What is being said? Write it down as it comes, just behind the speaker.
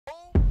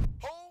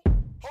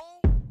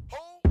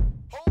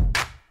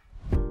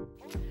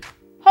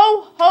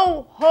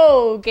Ho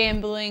ho,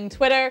 gambling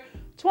Twitter.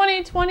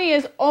 2020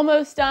 is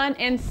almost done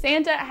and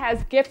Santa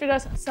has gifted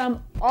us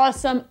some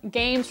awesome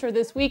games for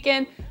this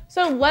weekend.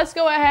 So let's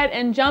go ahead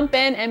and jump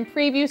in and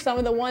preview some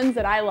of the ones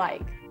that I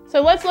like.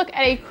 So let's look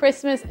at a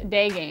Christmas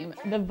Day game,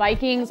 the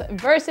Vikings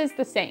versus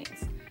the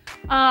Saints.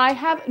 I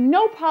have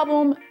no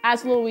problem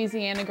as a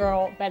Louisiana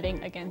girl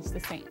betting against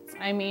the Saints.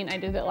 I mean, I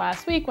did it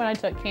last week when I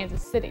took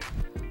Kansas City.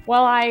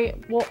 While I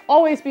will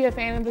always be a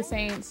fan of the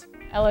Saints,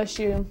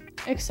 LSU,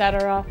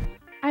 etc.,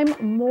 I'm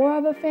more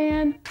of a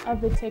fan of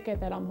the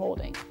ticket that I'm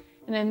holding.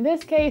 And in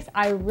this case,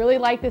 I really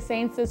like the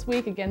Saints this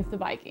week against the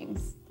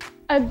Vikings.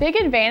 A big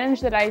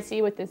advantage that I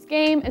see with this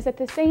game is that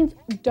the Saints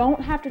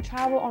don't have to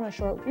travel on a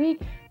short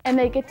week and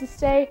they get to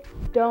stay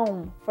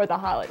dome for the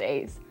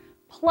holidays.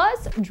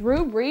 Plus,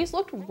 Drew Brees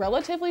looked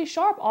relatively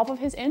sharp off of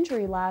his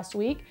injury last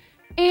week,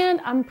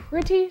 and I'm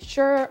pretty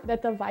sure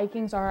that the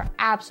Vikings are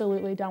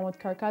absolutely done with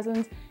Kirk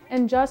Cousins,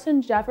 and Justin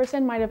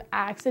Jefferson might have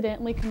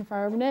accidentally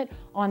confirmed it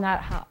on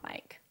that hot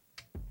mic.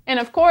 And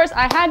of course,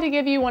 I had to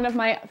give you one of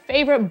my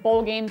favorite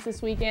bowl games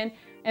this weekend,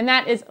 and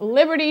that is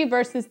Liberty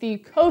versus the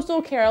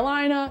Coastal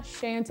Carolina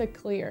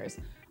Chanticleers.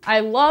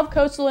 I love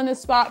Coastal in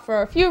this spot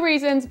for a few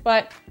reasons,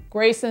 but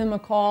Grayson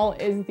McCall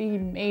is the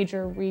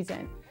major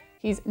reason.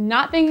 He's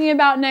not thinking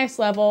about next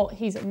level,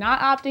 he's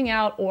not opting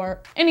out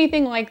or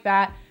anything like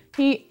that.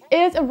 He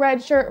is a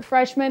redshirt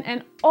freshman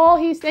and all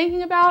he's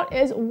thinking about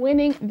is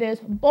winning this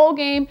bowl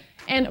game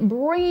and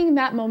bringing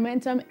that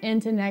momentum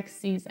into next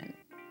season.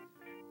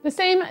 The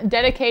same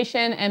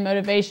dedication and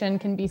motivation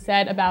can be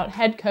said about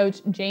head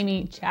coach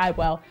Jamie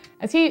Chadwell,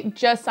 as he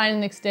just signed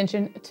an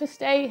extension to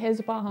stay his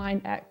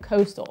behind at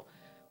Coastal.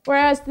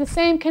 Whereas the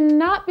same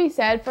cannot be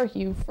said for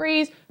Hugh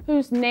Freeze,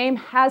 whose name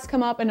has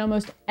come up in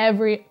almost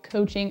every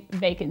coaching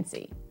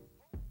vacancy.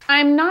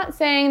 I'm not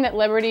saying that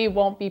Liberty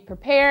won't be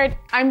prepared.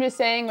 I'm just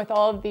saying with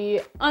all of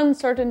the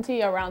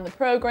uncertainty around the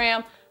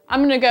program,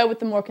 I'm gonna go with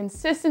the more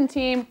consistent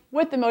team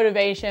with the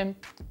motivation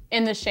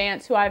in the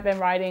Chants, who I've been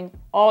riding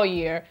all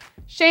year.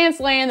 Chants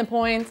laying the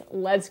points,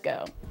 let's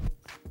go.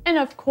 And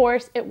of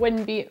course, it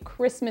wouldn't be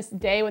Christmas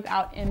Day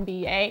without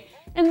NBA.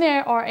 And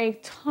there are a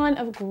ton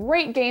of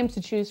great games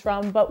to choose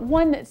from, but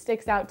one that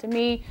sticks out to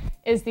me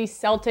is the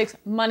Celtics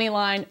money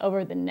line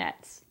over the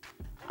Nets.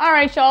 All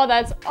right, y'all,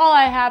 that's all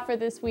I have for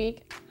this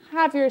week.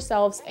 Have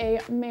yourselves a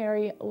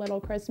merry little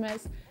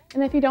Christmas.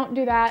 And if you don't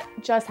do that,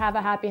 just have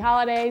a happy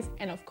holidays.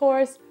 And of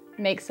course,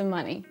 make some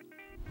money.